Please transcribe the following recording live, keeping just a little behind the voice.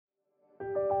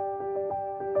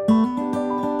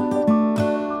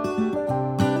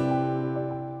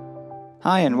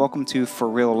Hi, and welcome to For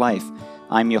Real Life.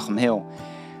 I'm Jochem Hill.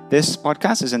 This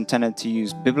podcast is intended to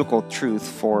use biblical truth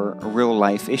for real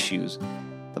life issues.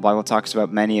 The Bible talks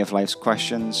about many of life's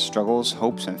questions, struggles,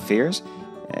 hopes, and fears.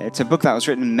 It's a book that was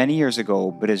written many years ago,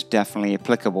 but is definitely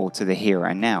applicable to the here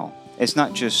and now. It's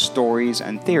not just stories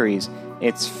and theories,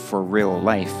 it's for real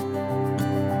life.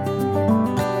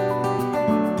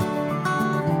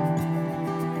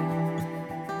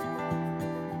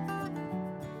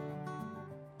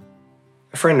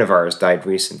 A friend of ours died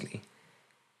recently.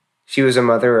 She was a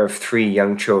mother of 3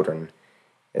 young children,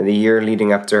 and the year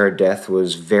leading up to her death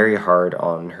was very hard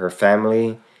on her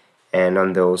family and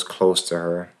on those close to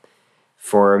her.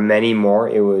 For many more,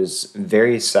 it was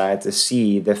very sad to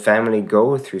see the family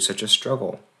go through such a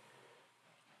struggle.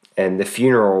 And the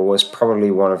funeral was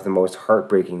probably one of the most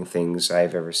heartbreaking things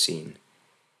I've ever seen.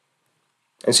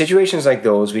 In situations like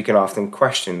those, we can often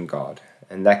question God,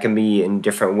 and that can be in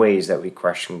different ways that we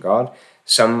question God.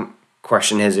 Some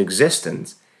question His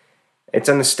existence. It's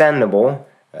understandable,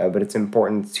 but it's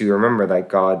important to remember that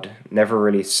God never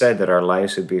really said that our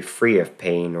lives would be free of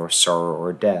pain or sorrow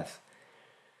or death.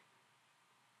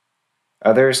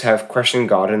 Others have questioned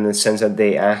God in the sense that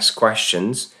they ask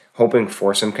questions, hoping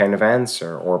for some kind of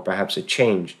answer or perhaps a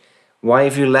change. Why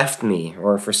have you left me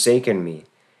or forsaken me?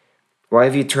 Why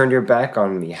have you turned your back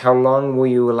on me? How long will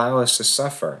you allow us to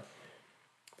suffer?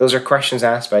 Those are questions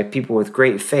asked by people with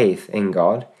great faith in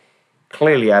God.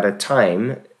 Clearly, at a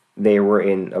time, they were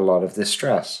in a lot of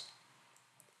distress.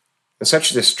 And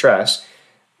such distress,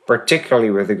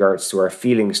 particularly with regards to our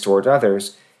feelings toward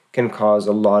others, can cause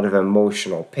a lot of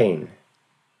emotional pain.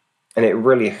 And it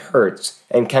really hurts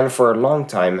and can for a long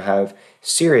time have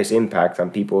serious impact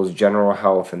on people's general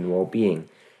health and well-being.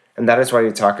 And that is why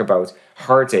we talk about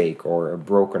heartache or a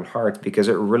broken heart, because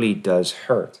it really does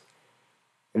hurt.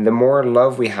 And the more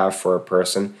love we have for a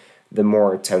person, the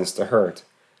more it tends to hurt.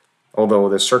 Although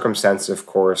the circumstances, of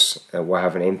course, will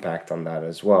have an impact on that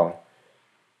as well.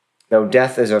 Now,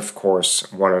 death is, of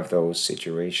course, one of those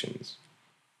situations.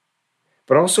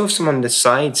 But also if someone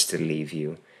decides to leave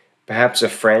you, perhaps a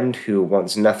friend who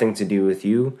wants nothing to do with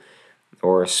you,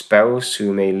 or a spouse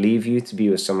who may leave you to be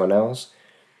with someone else,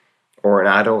 or an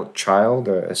adult child,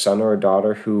 a son or a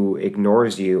daughter who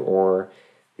ignores you or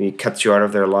cuts you out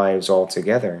of their lives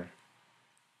altogether.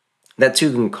 That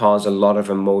too can cause a lot of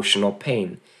emotional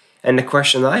pain. And the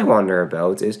question I wonder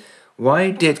about is,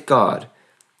 why did God,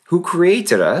 who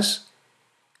created us,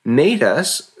 made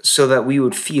us so that we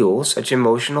would feel such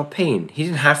emotional pain? He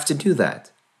didn't have to do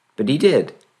that, but He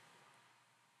did.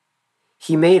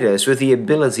 He made us with the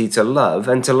ability to love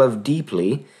and to love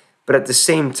deeply, but at the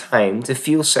same time to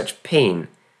feel such pain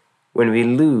when we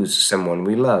lose someone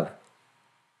we love.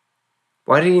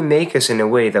 Why did He make us in a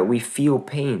way that we feel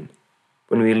pain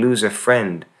when we lose a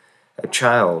friend, a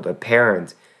child, a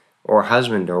parent, or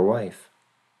husband or wife?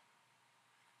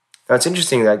 Now it's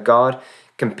interesting that God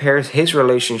compares His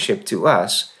relationship to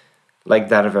us like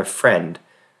that of a friend,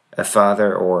 a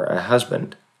father, or a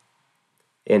husband.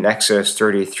 In Exodus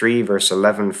 33, verse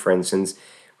 11, for instance,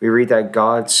 we read that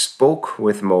God spoke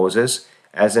with Moses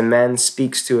as a man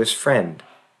speaks to his friend.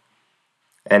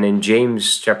 And in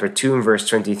James chapter 2, verse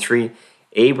 23,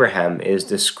 Abraham is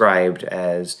described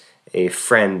as a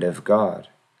friend of God.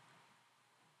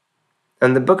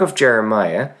 In the book of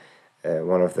Jeremiah,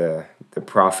 one of the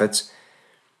prophets,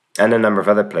 and a number of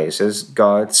other places,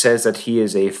 God says that He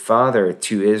is a father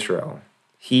to Israel.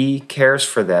 He cares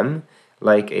for them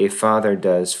like a father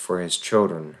does for his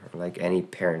children, or like any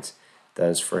parent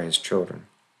does for his children.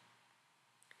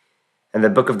 In the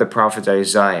book of the prophet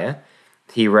Isaiah,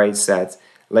 he writes that,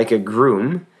 like a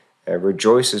groom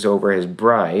rejoices over his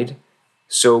bride,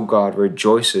 so God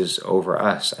rejoices over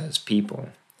us as people.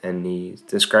 And he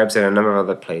describes it in a number of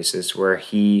other places where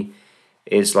He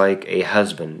is like a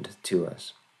husband to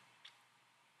us.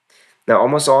 Now,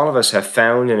 almost all of us have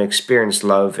found and experienced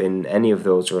love in any of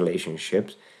those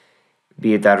relationships,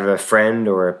 be it that of a friend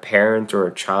or a parent or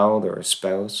a child or a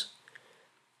spouse.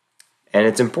 And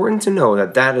it's important to know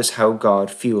that that is how God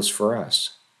feels for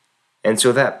us. And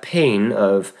so that pain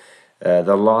of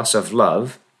the loss of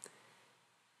love,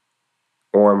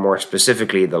 or more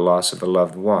specifically the loss of a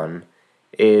loved one,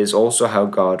 is also how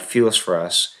God feels for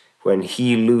us when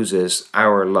He loses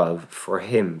our love for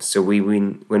Him. So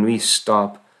when we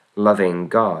stop loving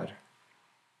God.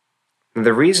 And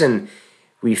the reason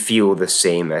we feel the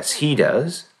same as He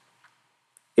does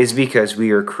is because we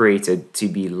are created to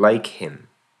be like Him.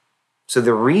 So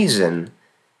the reason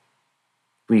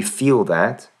we feel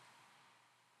that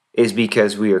is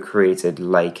because we are created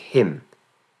like Him.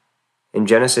 In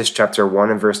Genesis chapter 1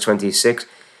 and verse 26,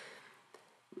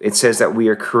 it says that we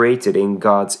are created in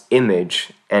God's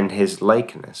image and his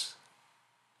likeness.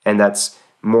 And that's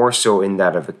more so in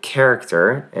that of a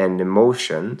character and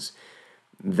emotions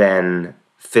than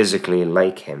physically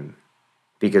like him,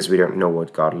 because we don't know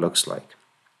what God looks like.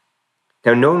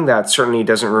 Now, knowing that certainly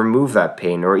doesn't remove that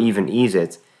pain or even ease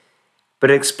it, but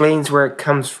it explains where it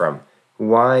comes from,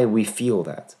 why we feel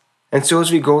that. And so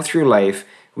as we go through life,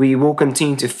 we will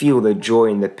continue to feel the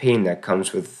joy and the pain that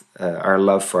comes with our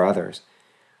love for others.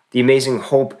 The amazing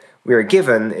hope we are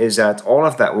given is that all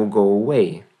of that will go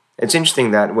away. It's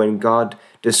interesting that when God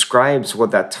describes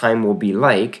what that time will be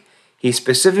like, he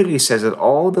specifically says that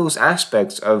all those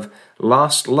aspects of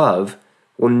lost love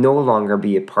will no longer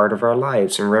be a part of our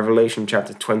lives. In Revelation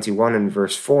chapter 21 and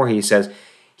verse 4, he says,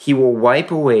 he will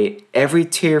wipe away every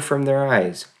tear from their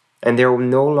eyes, and there will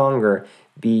no longer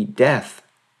be death.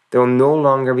 There will no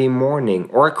longer be mourning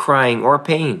or crying or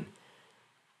pain.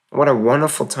 What a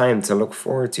wonderful time to look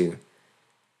forward to.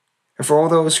 And for all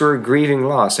those who are grieving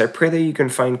loss, I pray that you can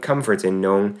find comfort in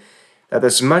knowing that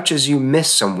as much as you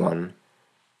miss someone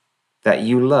that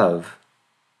you love,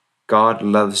 God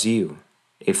loves you,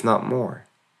 if not more.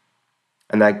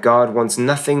 And that God wants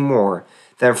nothing more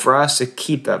than for us to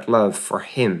keep that love for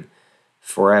him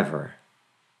forever.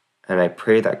 And I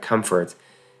pray that comfort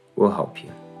will help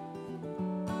you.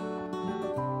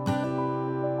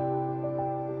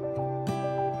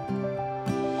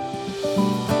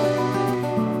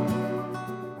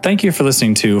 Thank you for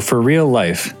listening to For Real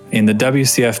Life in the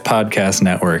WCF Podcast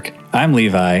Network. I'm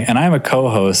Levi, and I'm a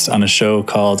co-host on a show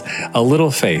called A Little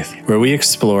Faith, where we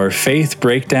explore faith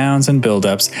breakdowns and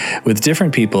buildups with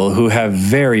different people who have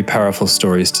very powerful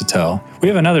stories to tell. We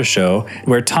have another show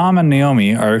where Tom and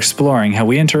Naomi are exploring how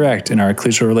we interact in our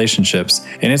ecclesial relationships,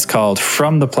 and it's called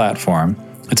From the Platform.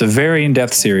 It's a very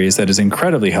in-depth series that is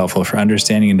incredibly helpful for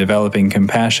understanding and developing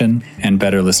compassion and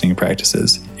better listening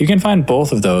practices. You can find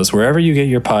both of those wherever you get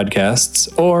your podcasts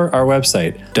or our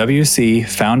website,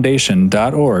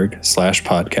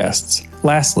 wcfoundation.org/podcasts.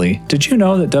 Lastly, did you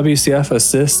know that WCF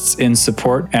assists in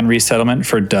support and resettlement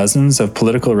for dozens of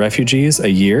political refugees a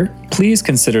year? Please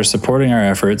consider supporting our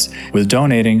efforts with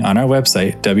donating on our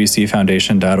website,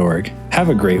 wcfoundation.org. Have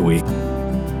a great week.